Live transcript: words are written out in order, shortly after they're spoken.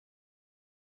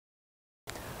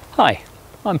Hi,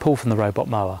 I'm Paul from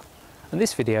TheRobotMower, and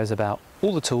this video is about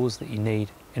all the tools that you need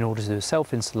in order to do a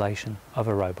self-installation of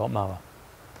a robot mower.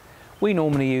 We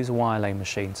normally use a wire laying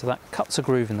machine, so that cuts a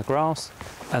groove in the grass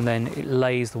and then it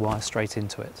lays the wire straight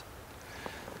into it.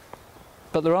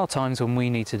 But there are times when we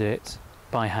need to do it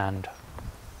by hand.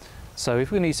 So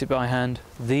if we need to do it by hand,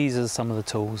 these are some of the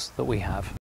tools that we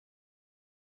have.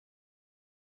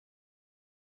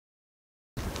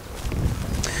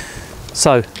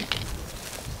 So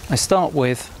I start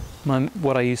with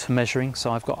what I use for measuring.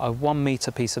 So I've got a 1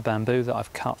 meter piece of bamboo that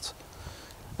I've cut,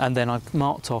 and then I've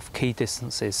marked off key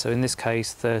distances. So in this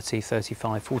case 30,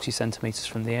 35, 40 centimeters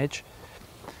from the edge.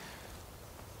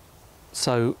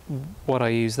 So what I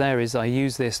use there is I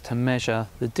use this to measure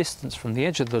the distance from the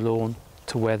edge of the lawn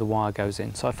to where the wire goes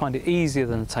in. So I find it easier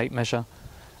than a tape measure,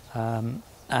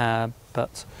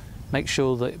 but make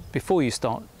sure that before you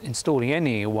start installing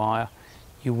any wire,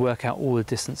 you work out all the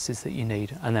distances that you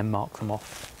need and then mark them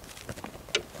off.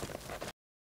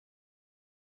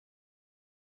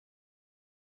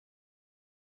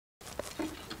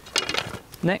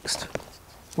 Next,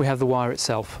 we have the wire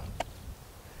itself.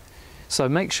 So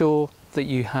make sure that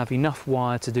you have enough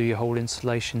wire to do your whole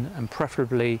installation, and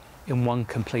preferably in one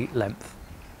complete length.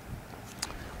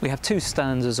 We have two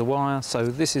standards of wire. So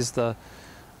this is our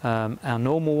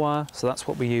normal wire, so that's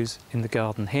what we use in the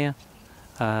garden here.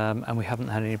 And we haven't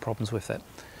had any problems with it.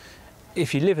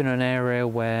 If you live in an area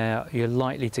where you're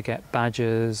likely to get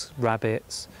badgers,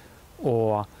 rabbits,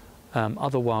 or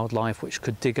other wildlife which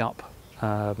could dig up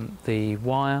the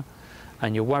wire,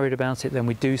 and you're worried about it, then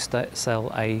we do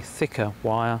sell a thicker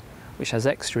wire which has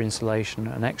extra insulation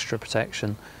and extra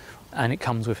protection, and it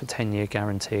comes with a 10-year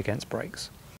guarantee against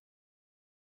breaks.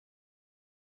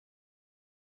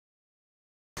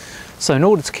 So in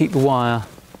order to keep the wire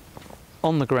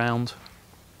on the ground,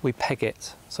 we peg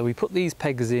it. So we put these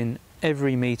pegs in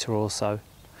every metre or so,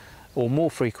 or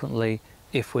more frequently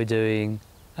if we're doing,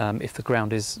 if the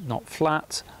ground is not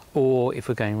flat or if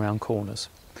we're going around corners.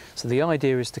 So the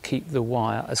idea is to keep the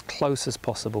wire as close as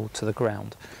possible to the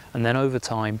ground, and then over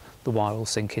time the wire will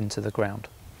sink into the ground.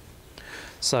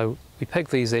 So we peg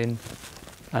these in,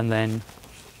 and then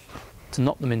to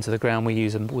knock them into the ground we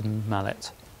use a wooden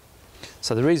mallet.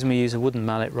 So the reason we use a wooden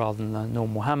mallet rather than a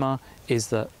normal hammer is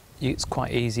that it's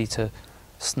quite easy to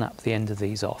snap the end of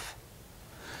these off.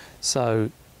 So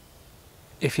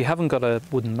if you haven't got a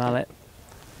wooden mallet,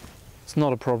 it's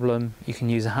not a problem. You can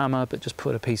use a hammer, but just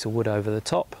put a piece of wood over the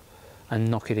top and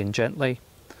knock it in gently.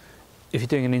 If you're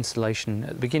doing an installation at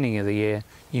the beginning of the year,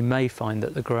 you may find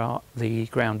that the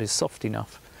ground is soft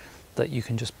enough that you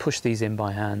can just push these in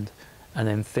by hand and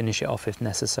then finish it off if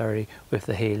necessary with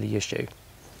the Healy issue.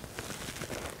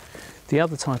 The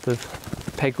other type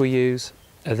of peg we use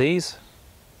are these,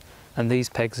 and these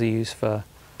pegs are used for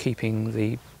keeping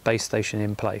the base station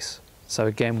in place. So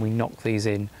again, we knock these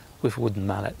in with a wooden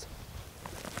mallet.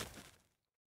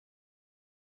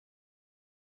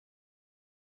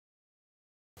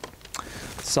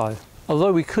 So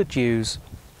although we could use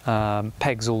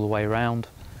pegs all the way around,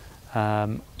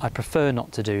 I prefer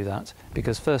not to do that,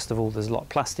 because first of all there's a lot of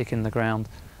plastic in the ground,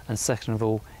 and second of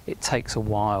all it takes a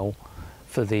while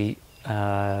for the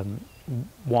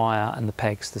wire and the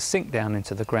pegs to sink down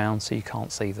into the ground so you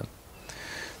can't see them.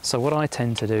 So what I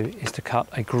tend to do is to cut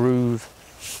a groove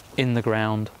in the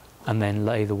ground and then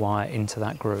lay the wire into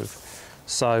that groove.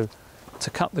 So to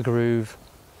cut the groove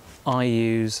I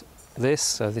use this.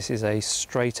 So this is a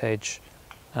straight edge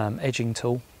edging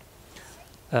tool.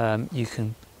 You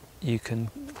can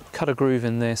cut a groove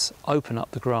in this, open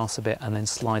up the grass a bit and then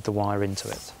slide the wire into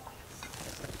it.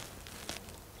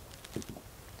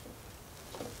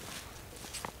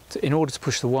 In order to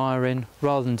push the wire in,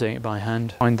 rather than doing it by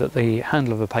hand, I find that the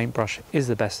handle of a paintbrush is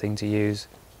the best thing to use.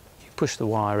 You push the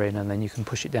wire in and then you can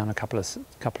push it down a couple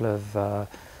of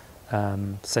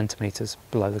centimetres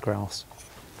below the grass.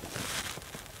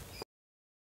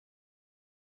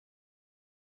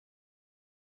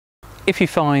 If you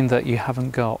find that you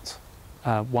haven't got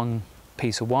one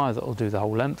piece of wire that will do the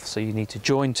whole length, so you need to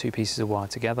join two pieces of wire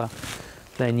together,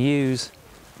 then use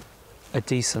a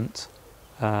decent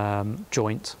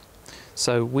joint.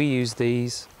 So we use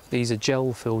these are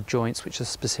gel filled joints which are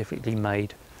specifically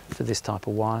made for this type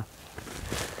of wire.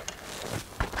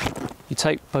 You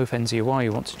take both ends of your wire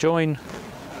you want to join,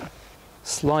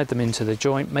 slide them into the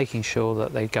joint, making sure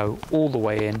that they go all the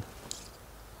way in,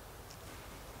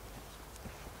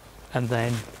 and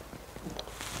then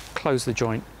close the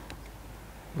joint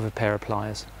with a pair of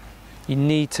pliers. You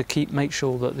need to make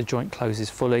sure that the joint closes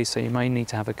fully, so you may need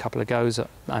to have a couple of goes at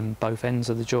both ends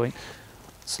of the joint.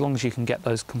 As long as you can get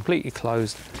those completely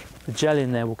closed, the gel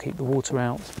in there will keep the water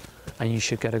out, and you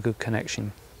should get a good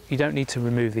connection. You don't need to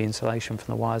remove the insulation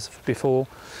from the wires before.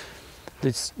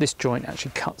 This joint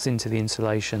actually cuts into the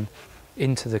insulation,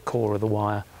 into the core of the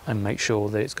wire, and make sure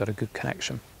that it's got a good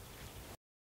connection.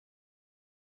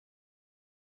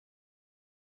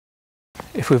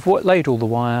 If we've laid all the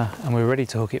wire and we're ready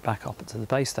to hook it back up to the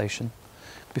base station,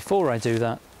 before I do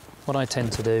that, what I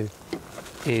tend to do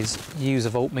is use a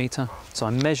voltmeter. So I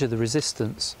measure the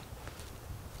resistance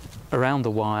around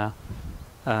the wire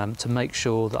to make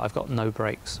sure that I've got no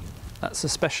breaks. That's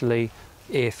especially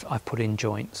if I've put in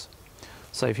joints.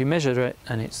 So if you measure it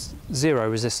and it's zero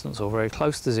resistance or very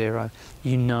close to zero,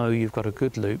 you know you've got a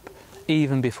good loop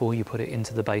even before you put it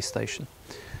into the base station.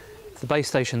 If the base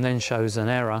station then shows an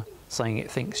error saying it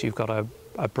thinks you've got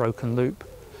a broken loop,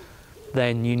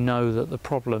 then you know that the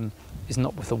problem is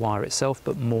not with the wire itself,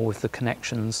 but more with the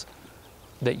connections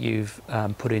that you've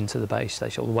put into the base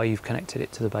station, or the way you've connected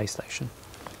it to the base station.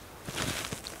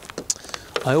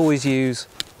 I always use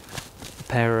a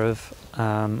pair of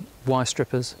wire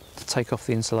strippers to take off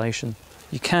the insulation.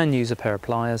 You can use a pair of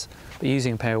pliers, but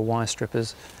using a pair of wire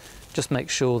strippers just make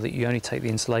sure that you only take the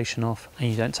insulation off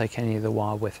and you don't take any of the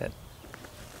wire with it.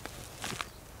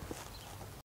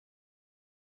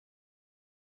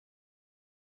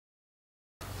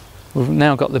 We've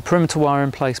now got the perimeter wire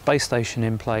in place, base station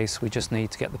in place, we just need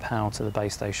to get the power to the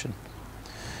base station.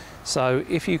 So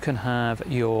if you can have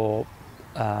your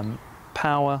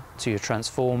power to your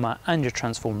transformer and your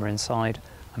transformer inside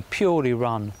and purely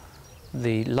run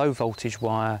the low voltage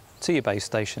wire to your base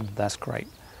station, that's great.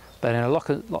 But in a lot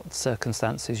of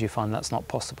circumstances you find that's not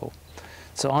possible.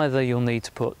 So either you'll need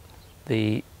to put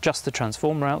just the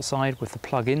transformer outside with the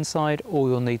plug inside, or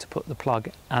you'll need to put the plug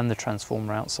and the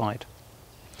transformer outside.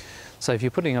 So if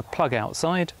you're putting a plug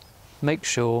outside, make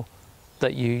sure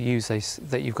that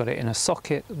you've got it in a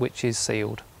socket which is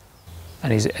sealed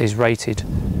and is rated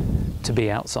to be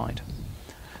outside.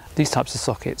 These types of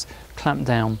sockets clamp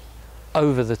down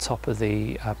over the top of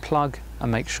the plug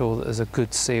and make sure that there's a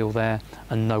good seal there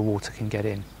and no water can get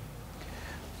in.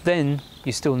 Then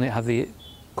you still need to have the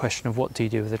question of what do you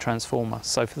do with the transformer.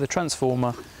 So for the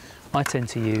transformer, I tend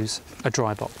to use a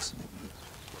dry box.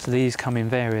 So these come in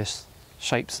various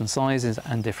shapes and sizes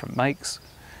and different makes.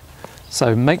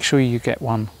 So make sure you get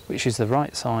one which is the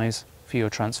right size for your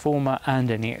transformer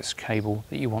and any extra cable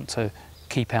that you want to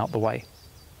keep out the way.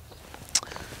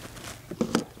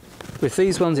 With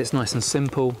these ones it's nice and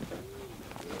simple.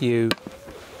 You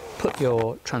put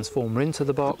your transformer into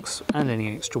the box and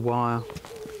any extra wire.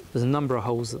 There's a number of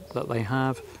holes that they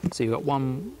have. So you've got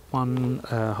one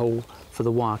hole for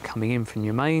the wire coming in from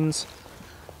your mains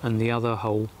and the other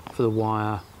hole for the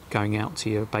wire going out to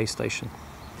your base station.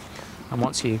 And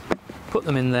once you put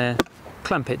them in there,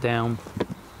 clamp it down,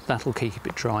 that'll keep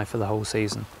it dry for the whole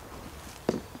season.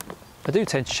 I do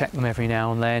tend to check them every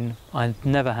now and then. I've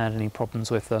never had any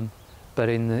problems with them, but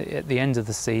at the end of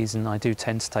the season I do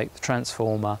tend to take the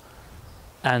transformer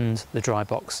and the dry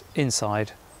box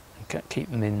inside and keep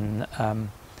them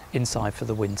inside for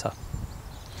the winter.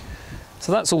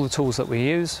 So that's all the tools that we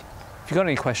use. If you've got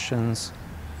any questions,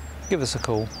 give us a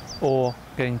call or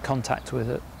get in contact with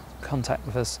us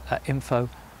at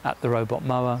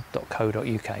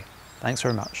info@therobotmower.co.uk. Thanks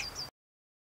very much.